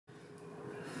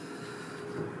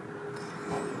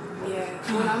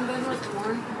when I'm done with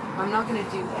porn, I'm not gonna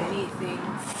do anything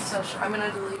social. I'm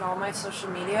gonna delete all my social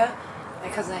media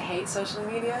because I hate social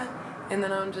media, and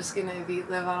then I'm just gonna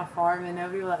live on a farm, and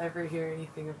nobody will ever hear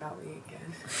anything about me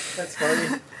again. That's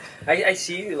funny. I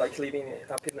see you like living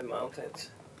up in the mountains.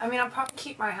 I mean, I'll probably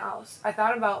keep my house. I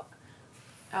thought about.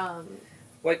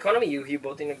 Well, economy you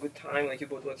bought in a good time, like you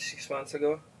bought what 6 months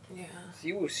ago. Yeah. So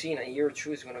you will see in a year or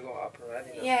two it's gonna go up, right?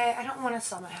 You know? Yeah, I don't want to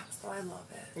sell my house though. I love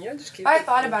it. Yeah, just keep. I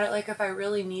thought about it. Like, if I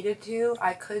really needed to,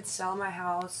 I could sell my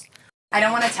house. I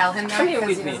don't want to tell him that Come here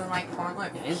because with he me. doesn't like porn.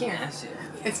 Look, Yeah, it's here. massive.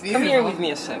 It's beautiful. Come here with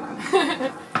me a second.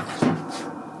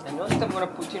 I know that I'm gonna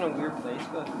put you in a weird place,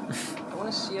 but I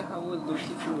wanna see how it would look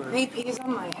if you were. He pees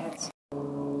on my head.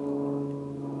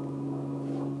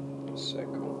 A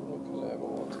second, because I have a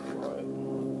lot to write.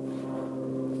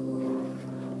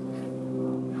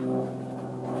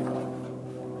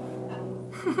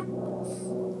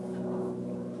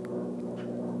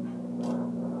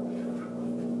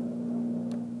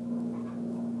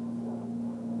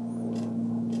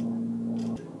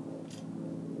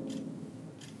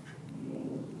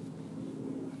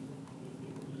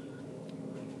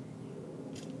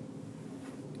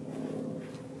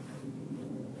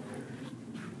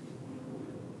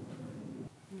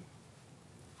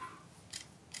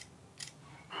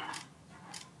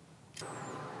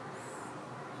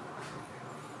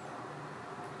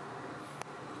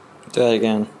 Do that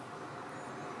again.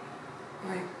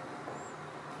 Wait.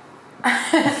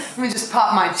 Let me just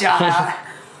pop my jaw out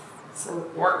so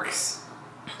it works.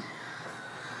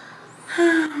 What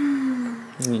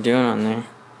are you doing on there?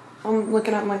 I'm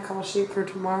looking at my call sheet for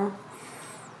tomorrow.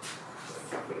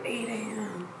 8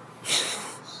 a.m.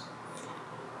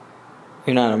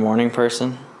 You're not a morning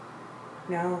person?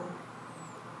 No.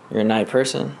 You're a night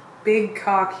person? Big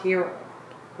Cock Hero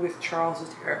with Charles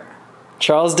Dare.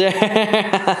 Charles Dare?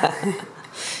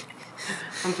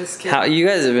 I'm just kidding. How you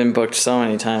guys have been booked so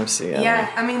many times together.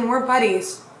 Yeah, I mean, we're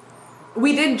buddies.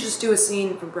 We did just do a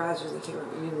scene for Brazzers that came out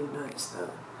really nice,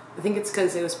 though. I think it's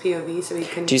because it was POV, so we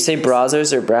couldn't. Do you say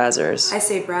browsers or brazzers? I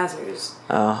say Brazzers.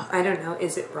 Oh. I don't know.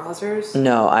 Is it Brazzers?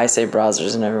 No, I say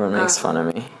browsers and everyone makes fun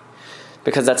of me.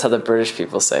 Because that's how the British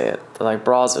people say it. They're like,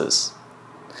 browsers.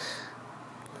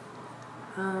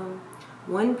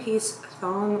 One-piece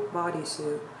thong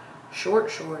bodysuit, short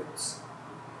shorts,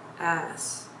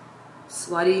 ass,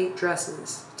 slutty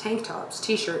dresses, tank tops,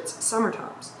 t-shirts, summer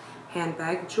tops,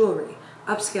 handbag, jewelry,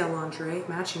 upscale lingerie,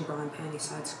 matching bra and panty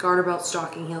sides, garter belt,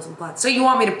 stocking, heels, and flats. So you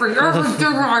want me to bring everything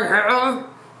I have?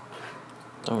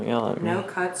 Don't yell at me. No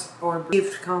cuts or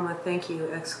briefed, comma, thank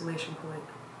you, exclamation point.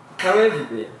 How have you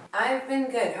been? I've been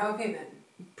good. How have you been?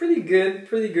 Pretty good,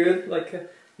 pretty good. Like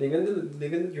living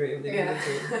the dream, living the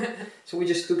dream. So we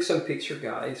just took some picture,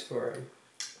 guys, for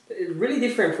really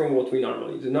different from what we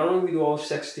normally do. Normally we do all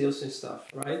sex deals and stuff,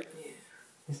 right? Yeah.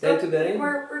 Instead today,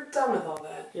 We're done with all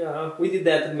that. yeah, we did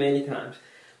that many times.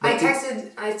 I But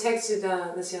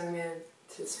texted this young man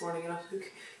this morning, and I was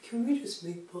like, "Can we just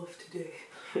make love today?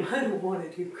 I don't want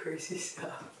to do crazy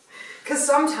stuff." Because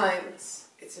sometimes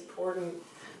it's important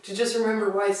to just remember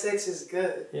why sex is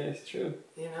good. Yeah, it's true.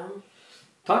 You know.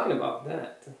 Talking about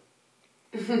that,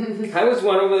 how was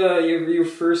one of your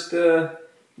first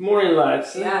morning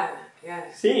lights? Yeah.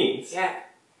 Scenes. Yeah.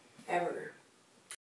 Ever.